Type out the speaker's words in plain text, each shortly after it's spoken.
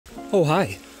Oh,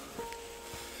 hi.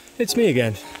 It's me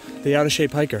again, the out of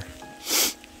shape hiker.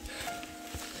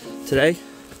 Today,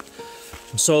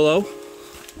 I'm solo,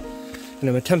 and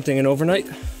I'm attempting an overnight.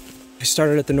 I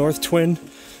started at the North Twin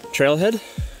trailhead.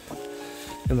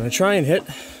 I'm gonna try and hit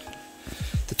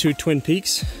the two Twin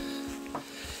Peaks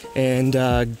and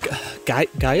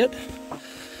Goyet,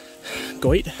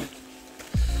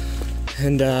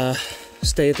 and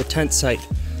stay at the tent site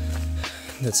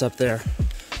that's up there.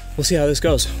 We'll see how this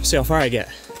goes, see how far I get,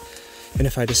 and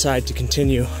if I decide to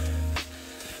continue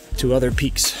to other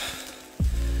peaks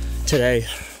today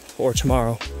or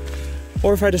tomorrow,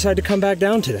 or if I decide to come back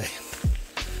down today.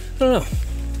 I don't know.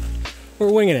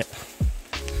 We're winging it.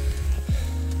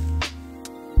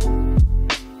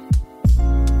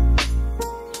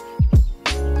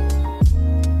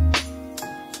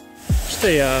 Just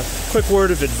a quick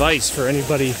word of advice for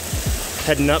anybody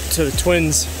heading up to the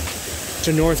Twins,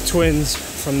 to North Twins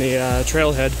from the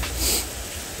trailhead.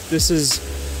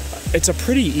 It's a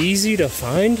pretty easy to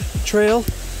find trail,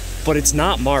 but it's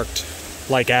not marked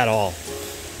like at all.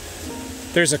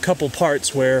 There's a couple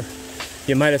parts where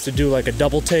you might have to do like a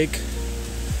double take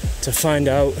to find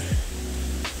out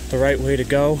the right way to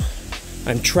go.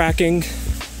 I'm tracking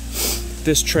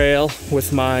this trail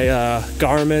with my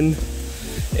Garmin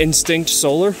Instinct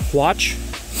Solar watch.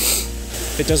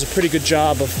 It does a pretty good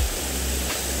job of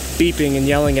beeping and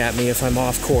yelling at me if I'm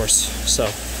off course. So,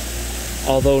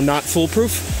 although not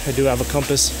foolproof, I do have a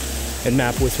compass and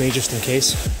map with me just in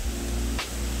case.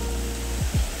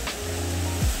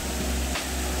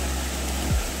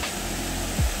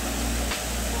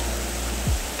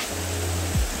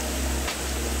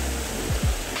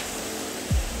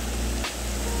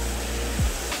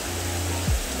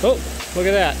 Oh, look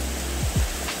at that.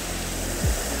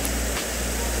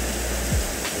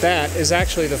 That is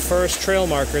actually the first trail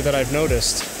marker that I've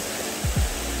noticed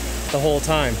the whole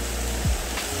time.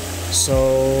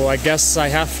 So I guess I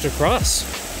have to cross.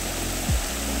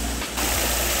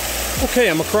 Okay,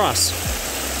 I'm across.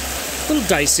 A little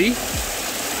dicey.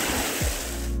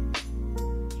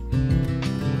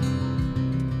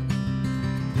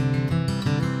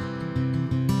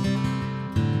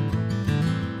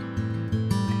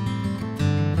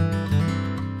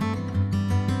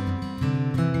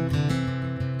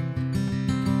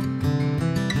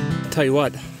 Tell you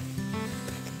what,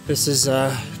 this is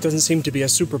doesn't seem to be a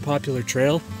super popular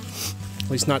trail, at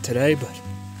least not today, but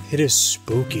it is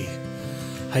spooky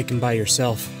hiking by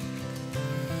yourself.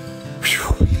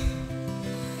 Whew.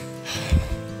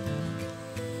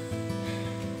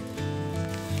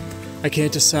 I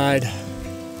can't decide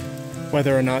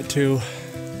whether or not to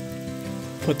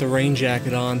put the rain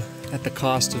jacket on at the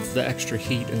cost of the extra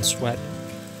heat and sweat.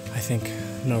 I think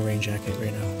no rain jacket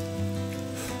right now.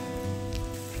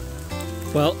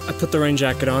 Well, I put the rain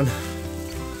jacket on,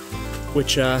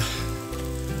 which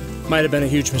might have been a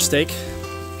huge mistake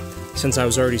since I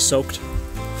was already soaked.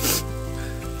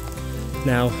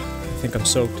 Now, I think I'm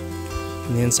soaked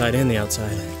on the inside and the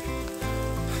outside.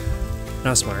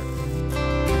 Not smart.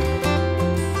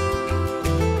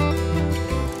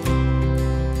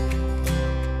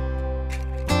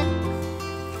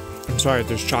 I'm sorry if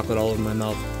there's chocolate all over my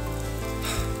mouth.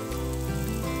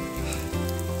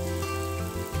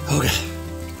 Okay.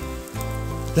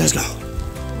 Let's go.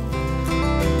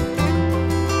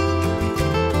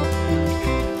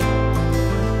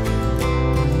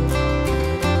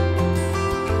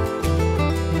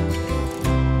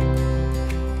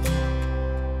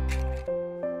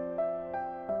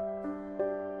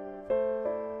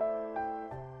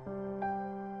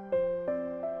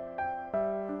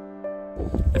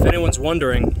 If anyone's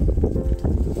wondering,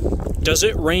 does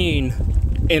it rain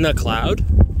in a cloud?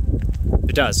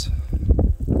 It does.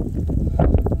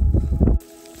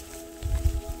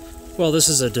 Well, this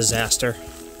is a disaster.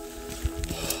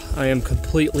 I am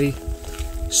completely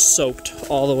soaked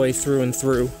all the way through and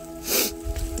through.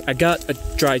 I got a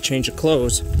dry change of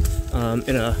clothes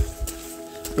in a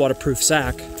waterproof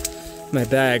sack in my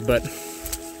bag, but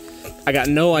I got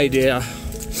no idea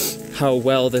how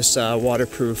well this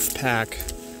waterproof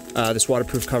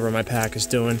cover on my pack is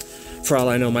doing. For all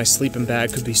I know, my sleeping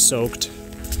bag could be soaked,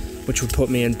 which would put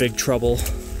me in big trouble.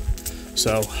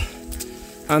 So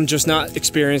I'm just not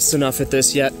experienced enough at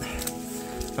this yet.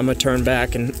 I'm gonna turn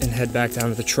back and head back down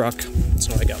to the truck.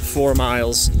 So I got 4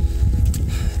 miles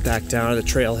back down to the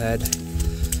trailhead.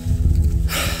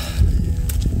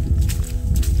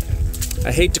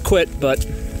 I hate to quit, but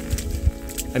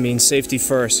I mean, safety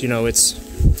first. You know, it's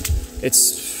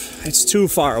too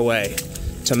far away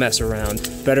to mess around.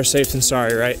 Better safe than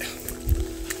sorry, right?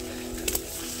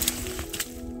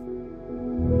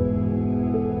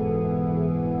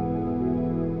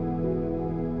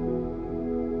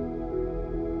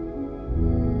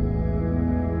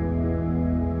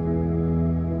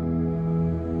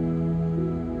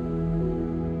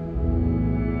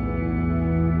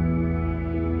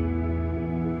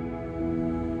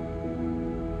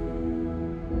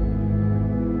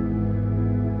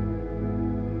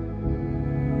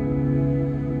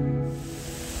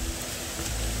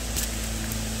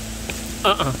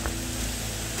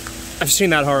 I've seen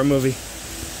that horror movie.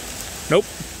 Nope.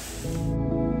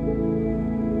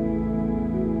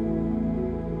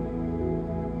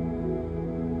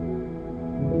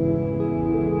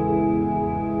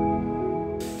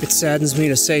 It saddens me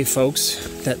to say,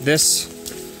 folks, that this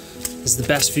is the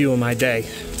best view of my day.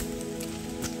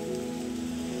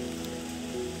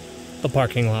 The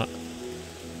parking lot.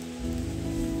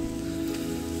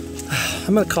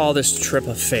 I'm gonna call this trip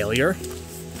a failure.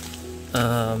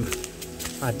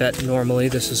 I bet normally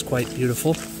this is quite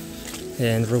beautiful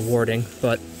and rewarding,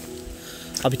 but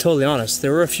I'll be totally honest,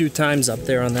 there were a few times up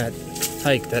there on that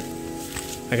hike that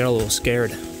I got a little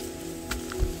scared.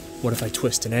 What if I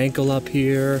twist an ankle up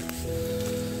here?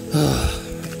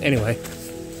 Anyway.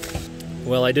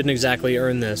 Well, I didn't exactly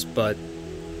earn this, but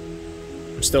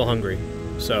I'm still hungry.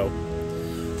 So,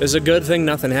 it's a good thing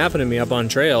nothing happened to me up on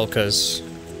trail, because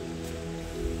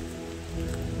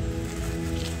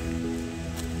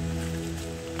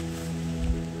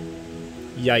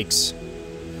yikes.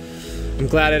 I'm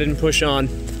glad I didn't push on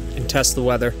and test the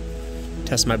weather,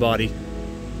 test my body.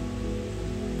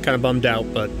 Kind of bummed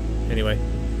out, but anyway.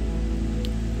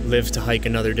 Live to hike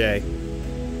another day.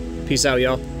 Peace out,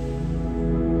 y'all.